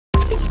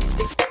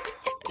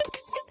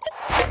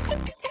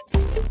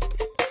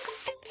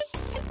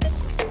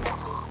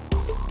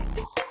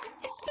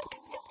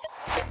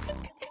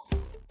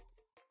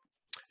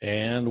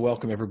And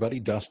welcome everybody.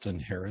 Dustin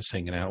Harris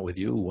hanging out with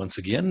you once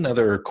again.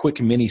 Another quick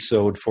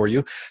mini-sode for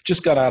you.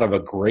 Just got out of a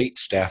great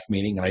staff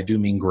meeting, and I do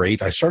mean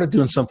great. I started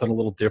doing something a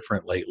little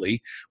different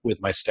lately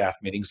with my staff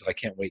meetings that I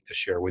can't wait to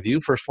share with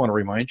you. First, I want to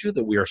remind you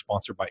that we are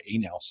sponsored by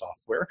Anow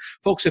Software.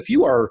 Folks, if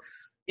you are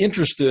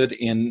interested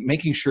in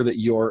making sure that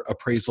your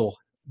appraisal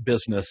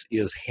business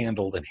is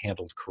handled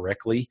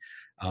correctly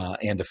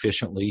and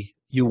efficiently,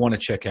 you want to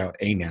check out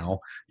Anow.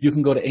 You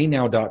can go to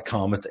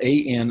anow.com. It's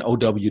anow.com/coach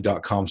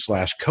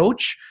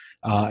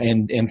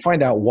and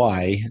find out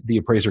why the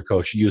appraiser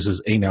coach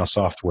uses Anow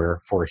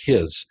software for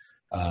his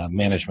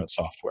management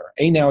software.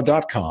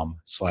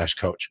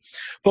 anow.com/coach.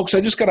 Folks, I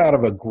just got out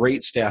of a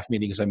great staff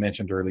meeting, as I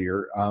mentioned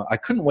earlier. I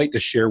couldn't wait to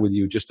share with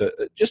you this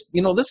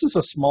is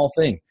a small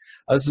thing.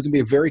 This is going to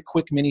be a very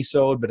quick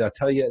mini-sode, but I'll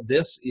tell you,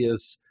 this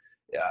is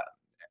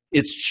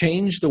it's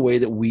changed the way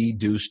that we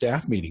do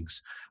staff meetings.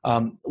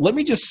 Let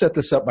me just set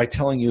this up by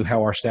telling you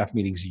how our staff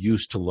meetings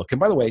used to look. And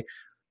by the way,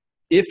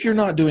 if you're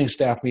not doing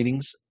staff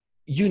meetings,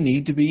 you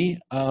need to be.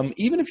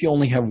 Even if you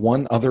only have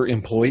one other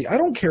employee, I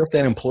don't care if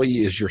that employee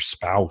is your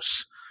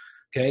spouse.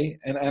 Okay,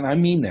 and I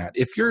mean that.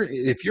 If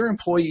your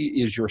employee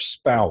is your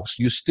spouse,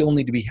 you still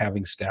need to be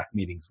having staff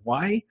meetings.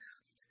 Why?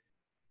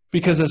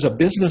 Because as a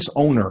business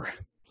owner,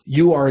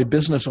 you are a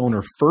business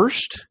owner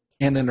first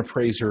and an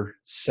appraiser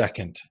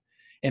second.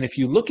 And if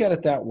you look at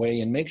it that way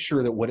and make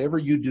sure that whatever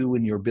you do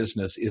in your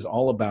business is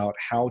all about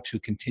how to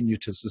continue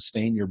to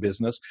sustain your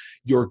business,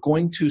 you're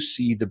going to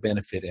see the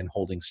benefit in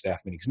holding staff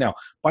meetings. Now,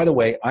 by the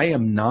way, I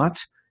am not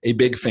a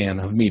big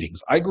fan of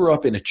meetings. I grew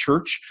up in a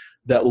church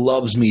that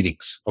loves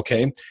meetings,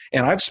 okay?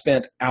 And I've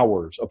spent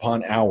hours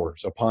upon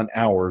hours upon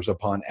hours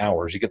upon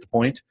hours. You get the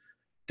point?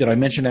 Did I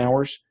mention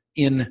hours?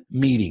 In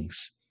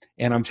meetings.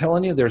 And I'm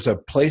telling you, there's a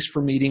place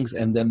for meetings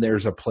and then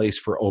there's a place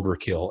for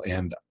overkill.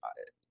 And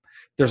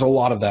there's a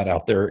lot of that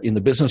out there in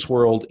the business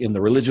world, in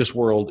the religious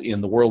world, in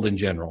the world in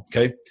general,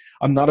 okay?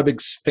 I'm not a big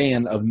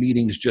fan of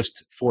meetings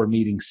just for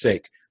meeting's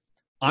sake.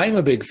 I'm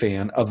a big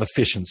fan of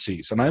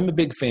efficiencies, and I'm a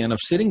big fan of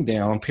sitting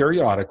down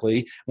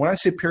periodically. When I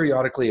say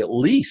periodically, at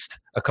least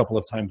a couple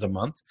of times a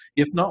month,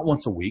 if not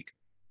once a week,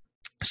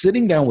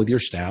 sitting down with your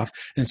staff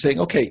and saying,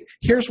 okay,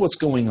 here's what's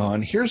going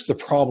on. Here's the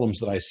problems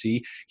that I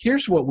see.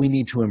 Here's what we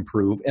need to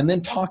improve, and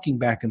then talking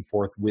back and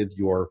forth with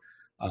your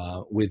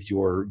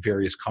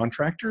various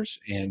contractors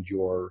and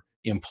your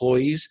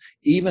employees.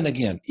 Even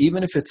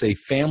if it's a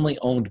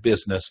family-owned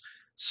business,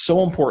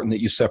 so important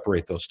that you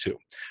separate those two.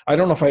 I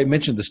don't know if I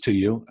mentioned this to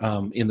you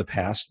in the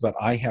past, but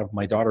I have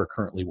my daughter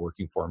currently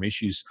working for me.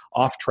 She's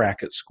off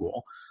track at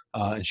school,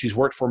 and she's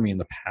worked for me in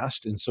the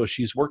past, and so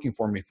she's working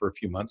for me for a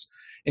few months.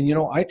 And,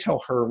 I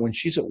tell her when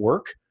she's at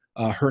work,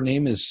 her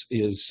name is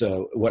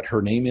what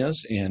her name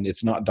is, and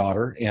it's not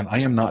daughter, and I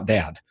am not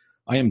dad.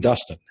 I am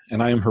Dustin,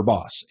 and I am her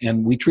boss,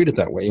 and we treat it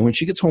that way. And when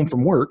she gets home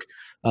from work,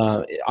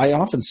 I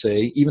often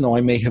say, even though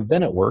I may have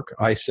been at work,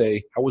 I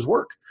say, how was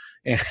work?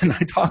 And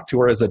I talk to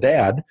her as a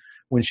dad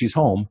when she's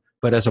home,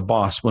 but as a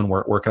boss when we're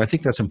at work. And I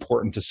think that's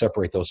important to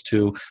separate those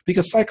two,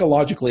 because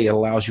psychologically it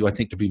allows you, I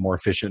think, to be more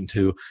efficient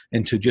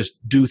and to just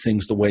do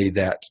things the way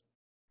that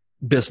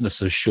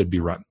businesses should be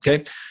run.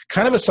 Okay,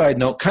 kind of a side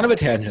note, kind of a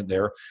tangent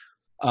there.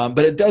 But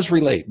it does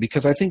relate,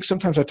 because I think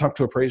sometimes I talk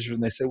to appraisers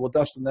and they say, well,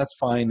 Dustin, that's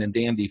fine and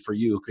dandy for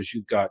you because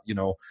you've got,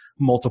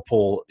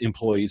 multiple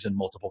employees and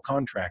multiple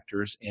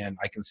contractors, and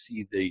I can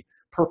see the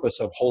purpose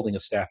of holding a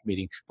staff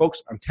meeting.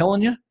 Folks, I'm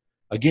telling you,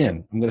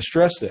 again, I'm going to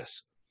stress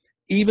this.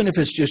 Even if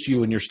it's just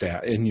you and your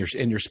staff and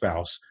your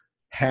spouse,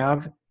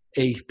 have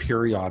a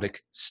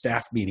periodic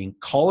staff meeting.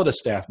 Call it a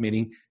staff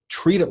meeting.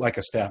 Treat it like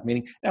a staff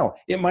meeting. Now,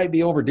 it might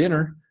be over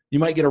dinner. You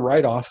might get a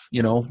write-off,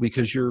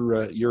 because you're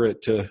at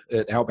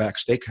Outback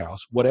Steakhouse,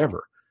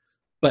 whatever.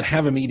 But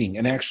have a meeting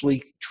and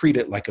actually treat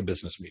it like a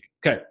business meeting.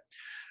 Okay,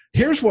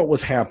 here's what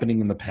was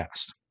happening in the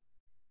past.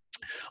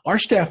 Our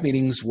staff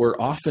meetings were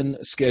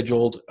often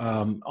scheduled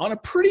on a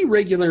pretty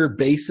regular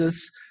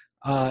basis,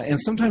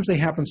 and sometimes they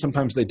happen,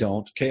 sometimes they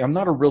don't. Okay, I'm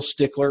not a real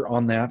stickler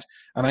on that,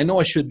 and I know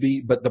I should be,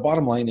 but the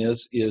bottom line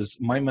is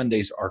my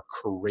Mondays are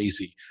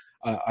crazy.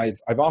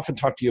 I've often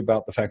talked to you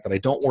about the fact that I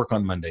don't work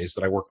on Mondays,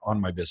 that I work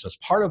on my business.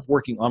 Part of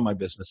working on my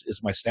business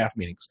is my staff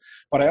meetings,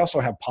 but I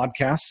also have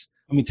podcasts.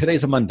 I mean,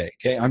 today's a Monday,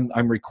 okay?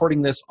 I'm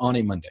recording this on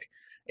a Monday,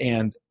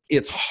 and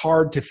it's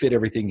hard to fit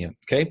everything in,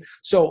 okay?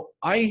 So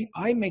I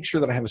make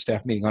sure that I have a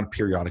staff meeting on a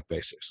periodic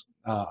basis.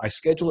 I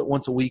schedule it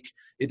once a week.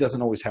 It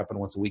doesn't always happen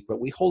once a week, but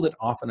we hold it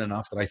often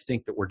enough that I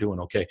think that we're doing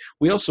okay.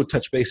 We also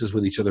touch bases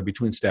with each other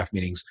between staff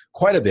meetings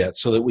quite a bit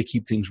so that we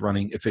keep things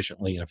running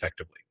efficiently and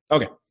effectively.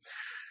 Okay.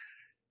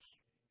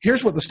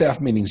 Here's what the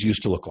staff meetings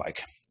used to look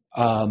like.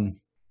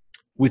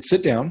 We'd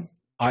sit down.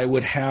 I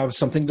would have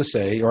something to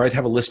say, or I'd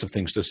have a list of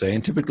things to say.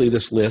 And typically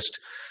this list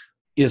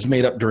is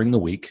made up during the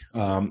week.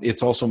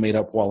 It's also made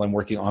up while I'm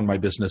working on my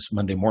business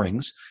Monday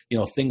mornings.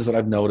 Things that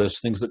I've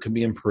noticed, things that can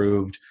be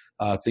improved,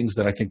 things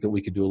that I think that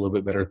we could do a little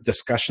bit better,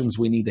 discussions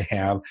we need to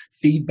have,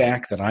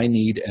 feedback that I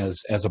need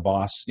as a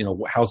boss.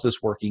 How's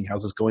this working?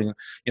 How's this going?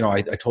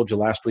 I told you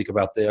last week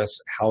about this.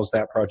 How's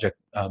that project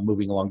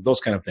moving along? Those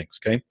kind of things.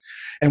 Okay.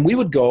 And we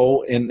would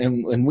go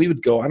and we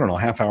would go, I don't know,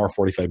 half hour,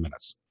 45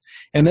 minutes.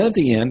 And then at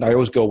the end, I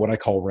always go what I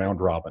call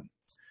round robin.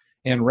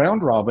 And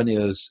round robin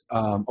is,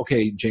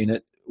 okay,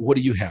 Janet, what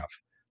do you have?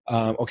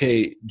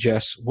 Okay,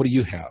 Jess, what do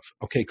you have?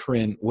 Okay,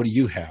 Corinne, what do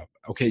you have?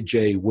 Okay,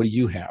 Jay, what do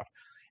you have?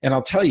 And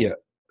I'll tell you,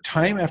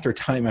 time after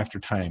time after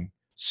time,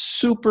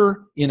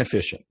 super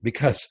inefficient,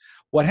 because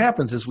what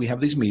happens is we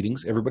have these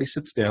meetings, everybody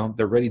sits down,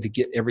 they're ready to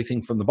get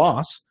everything from the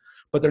boss,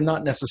 but they're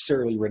not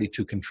necessarily ready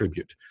to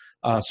contribute.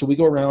 So we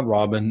go around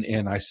robin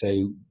and I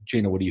say,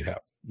 Jana, what do you have?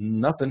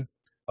 Nothing.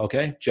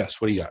 Okay, Jess,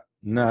 what do you got?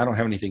 No, I don't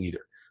have anything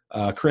either.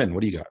 Corinne,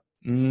 what do you got?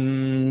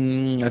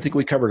 I think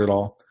we covered it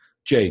all.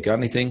 Jay, got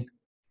anything?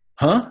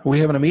 Huh? Are we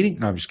having a meeting?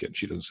 No, I'm just kidding.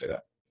 She doesn't say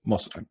that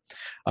most of the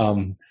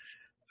time.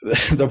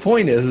 The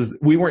point is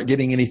we weren't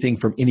getting anything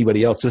from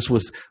anybody else. This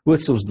was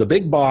the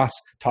big boss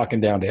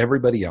talking down to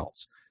everybody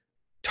else.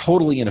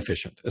 Totally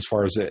inefficient as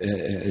far as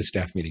a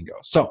staff meeting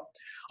goes. So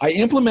I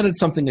implemented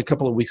something a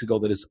couple of weeks ago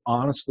that is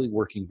honestly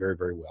working very,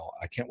 very well.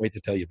 I can't wait to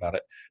tell you about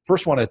it.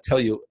 First, I want to tell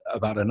you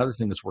about another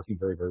thing that's working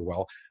very, very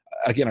well.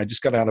 Again, I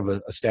just got out of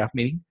a staff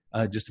meeting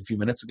just a few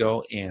minutes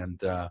ago,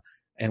 and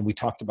we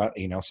talked about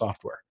A-Now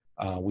software.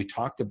 We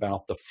talked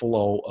about the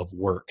flow of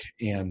work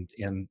and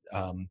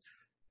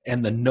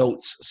the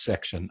notes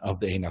section of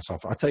the A-Now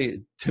software. I'll tell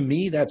you, to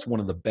me, that's one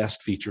of the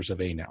best features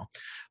of A-Now.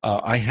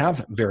 I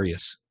have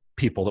various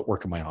people that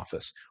work in my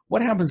office.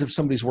 What happens if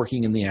somebody's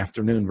working in the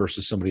afternoon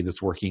versus somebody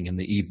that's working in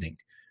the evening,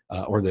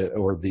 or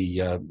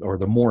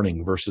the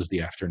morning versus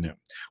the afternoon?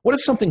 What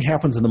if something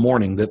happens in the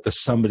morning that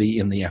somebody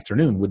in the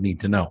afternoon would need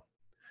to know?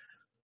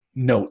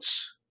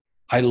 Notes.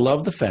 I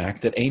love the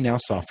fact that A-Now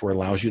software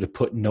allows you to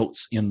put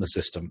notes in the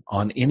system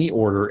on any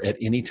order at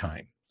any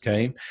time.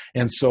 Okay.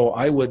 And so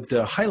I would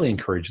highly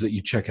encourage that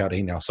you check out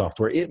A-Now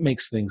software. It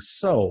makes things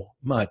so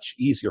much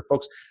easier,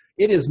 folks.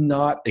 It is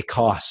not a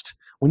cost.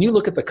 When you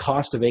look at the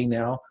cost of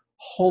A-Now,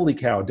 holy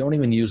cow, don't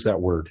even use that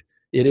word.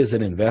 It is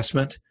an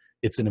investment.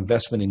 It's an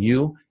investment in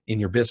you, in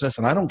your business.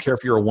 And I don't care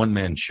if you're a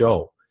one-man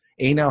show.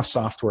 A-Now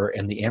software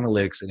and the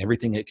analytics and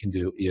everything it can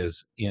do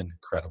is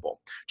incredible.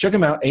 Check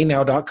them out,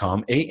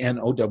 anow.com,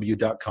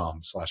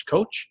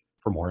 anow.com/coach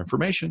for more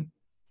information.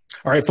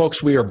 All right,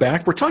 folks, we are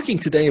back. We're talking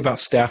today about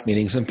staff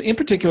meetings. And in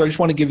particular, I just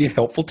want to give you a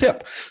helpful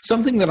tip,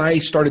 something that I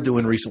started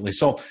doing recently.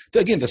 So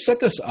again, to set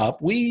this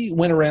up, we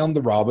went around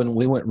the robin.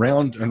 We went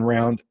round and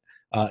round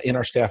in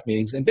our staff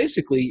meetings. And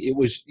basically, it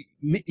was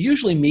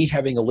usually me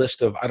having a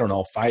list of,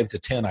 5 to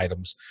 10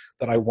 items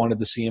that I wanted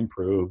to see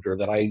improved or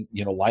that I,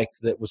 liked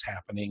that was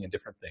happening and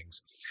different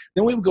things.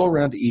 Then we would go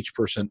around to each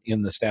person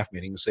in the staff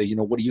meeting and say,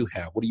 what do you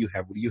have? What do you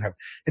have? What do you have?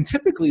 And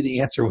typically the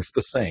answer was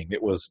the same.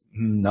 It was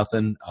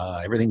nothing.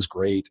 Everything's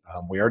great.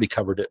 We already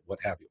covered it, what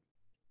have you.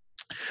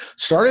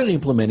 Started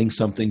implementing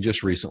something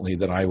just recently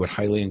that I would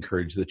highly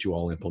encourage that you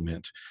all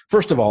implement.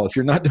 First of all, if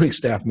you're not doing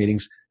staff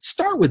meetings,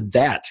 start with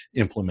that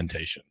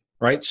implementation.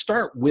 Right?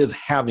 Start with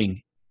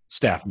having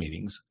staff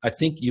meetings. I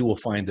think you will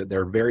find that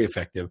they're very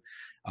effective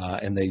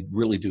and they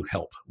really do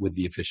help with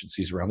the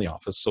efficiencies around the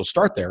office. So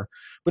start there.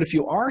 But if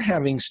you are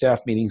having staff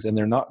meetings and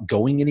they're not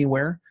going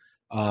anywhere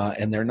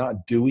and they're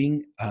not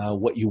doing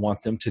what you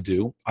want them to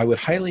do, I would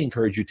highly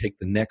encourage you to take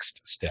the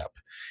next step.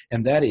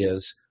 And that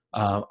is,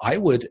 I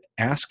would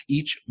ask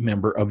each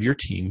member of your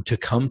team to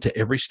come to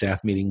every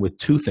staff meeting with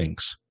 2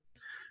 things.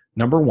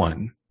 Number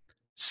 1,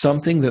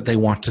 something that they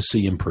want to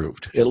see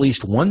improved, at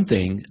least one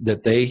thing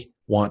that they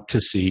want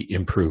to see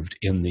improved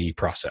in the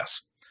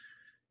process.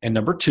 And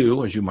number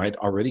 2, as you might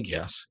already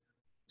guess,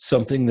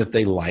 something that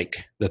they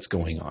like that's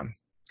going on.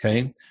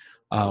 Okay.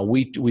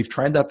 We've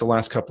tried that the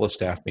last couple of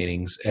staff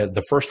meetings.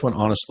 The first one,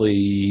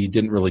 honestly,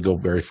 didn't really go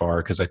very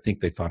far because I think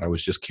they thought I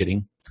was just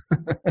kidding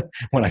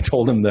when I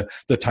told them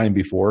the time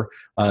before.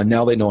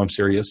 Now they know I'm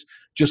serious.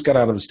 Just got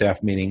out of the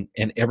staff meeting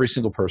and every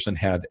single person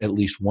had at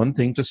least one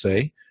thing to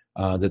say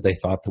that they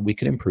thought that we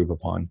could improve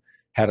upon,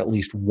 had at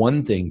least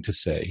one thing to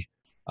say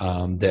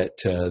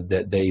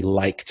that they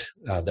liked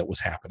that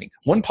was happening.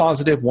 One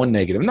positive, one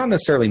negative. Not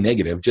necessarily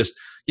negative, just,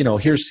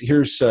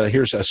 here's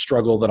a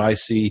struggle that I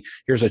see.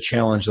 Here's a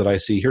challenge that I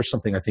see. Here's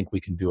something I think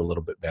we can do a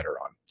little bit better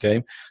on.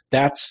 Okay.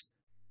 That's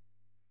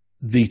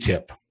the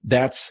tip.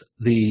 That's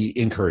the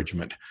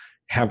encouragement.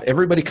 Have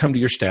everybody come to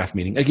your staff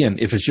meeting. Again,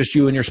 if it's just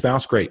you and your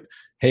spouse, great.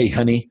 Hey,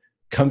 honey,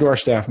 come to our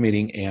staff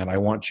meeting, and I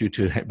want you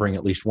to bring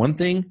at least one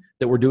thing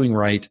that we're doing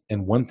right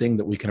and one thing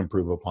that we can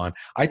improve upon.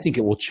 I think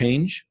it will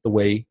change the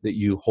way that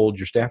you hold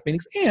your staff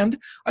meetings, and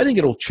I think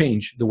it'll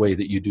change the way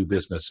that you do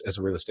business as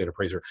a real estate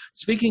appraiser.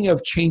 Speaking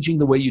of changing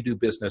the way you do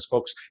business,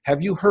 folks,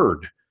 have you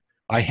heard?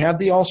 I had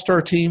the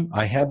all-star team.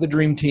 I had the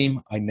dream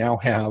team. I now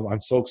have,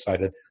 I'm so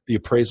excited, the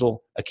Appraiser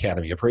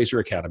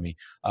Academy.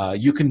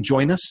 You can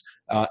join us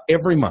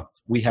every month.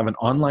 We have an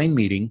online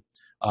meeting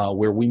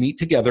where we meet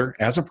together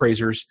as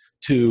appraisers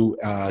to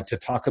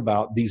talk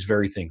about these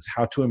very things,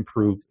 how to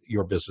improve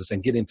your business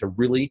and get into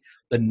really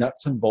the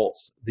nuts and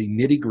bolts, the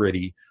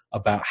nitty-gritty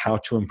about how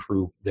to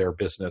improve their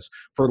business.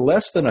 For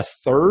less than a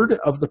third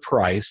of the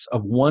price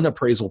of one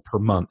appraisal per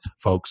month,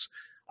 folks,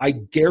 I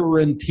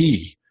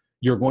guarantee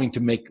you're going to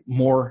make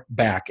more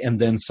back and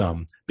then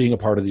some being a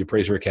part of the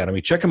Appraiser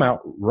Academy. Check them out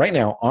right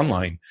now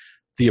online,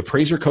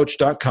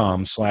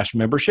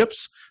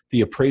 theappraisercoach.com/memberships,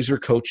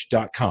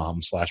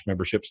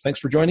 theappraisercoach.com/memberships. Thanks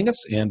for joining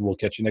us, and we'll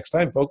catch you next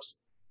time, folks.